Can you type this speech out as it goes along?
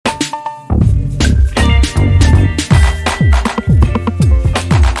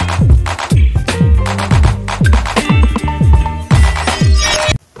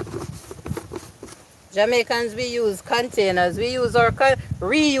Jamaicans, we use containers. We use our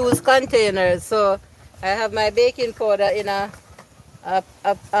reuse containers. So I have my baking powder in a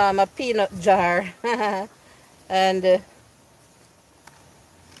peanut jar. And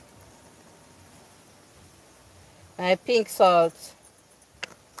my pink salt.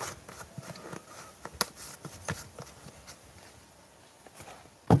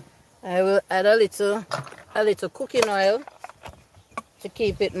 I will add a little cooking oil to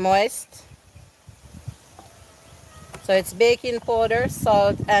keep it moist. So it's baking powder,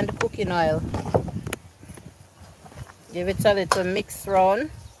 salt, and cooking oil. Give it a little mix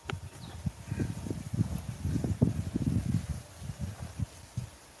round.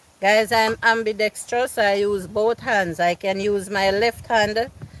 Guys, I'm ambidextrous. I use both hands. I can use my left hand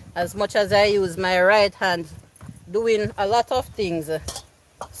as much as I use my right hand, doing a lot of things.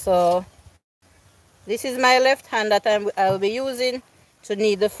 So this is my left hand that I'll be using to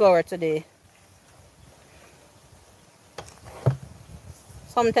knead the flour today.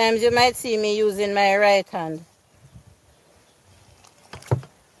 Sometimes you might see me using my right hand,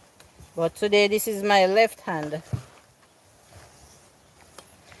 but today this is my left hand.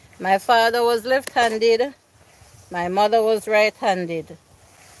 My father was left-handed, my mother was right-handed,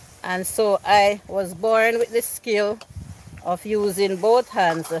 and so I was born with the skill of using both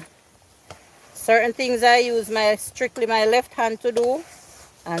hands. Certain things I use strictly my left hand to do,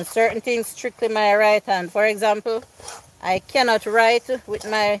 and certain things strictly my right hand. For example, I cannot write with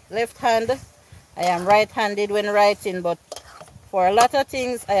my left hand. I am right-handed when writing, but for a lot of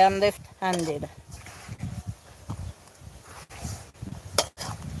things I am left-handed.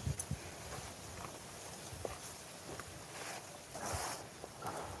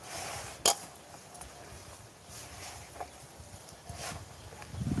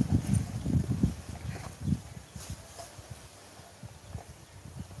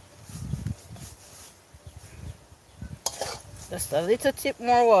 Just a little tip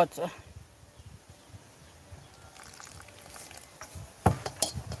more water.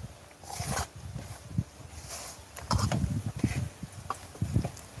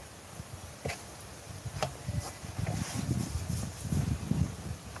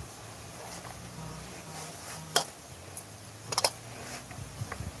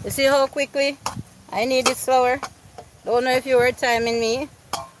 You see how quickly I need this flour? Don't know if you were timing me,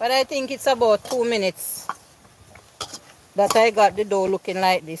 but I think it's about 2 minutes that I got the dough looking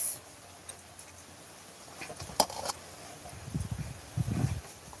like this.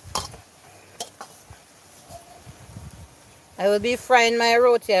 I will be frying my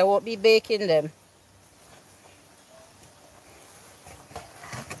roti, I won't be baking them.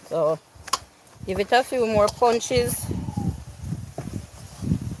 So give it a few more punches,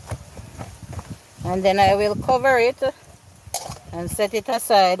 and then I will cover it and set it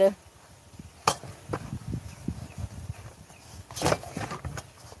aside.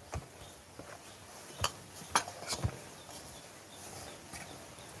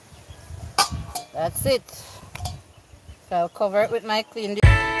 That's it. So I'll cover it with my clean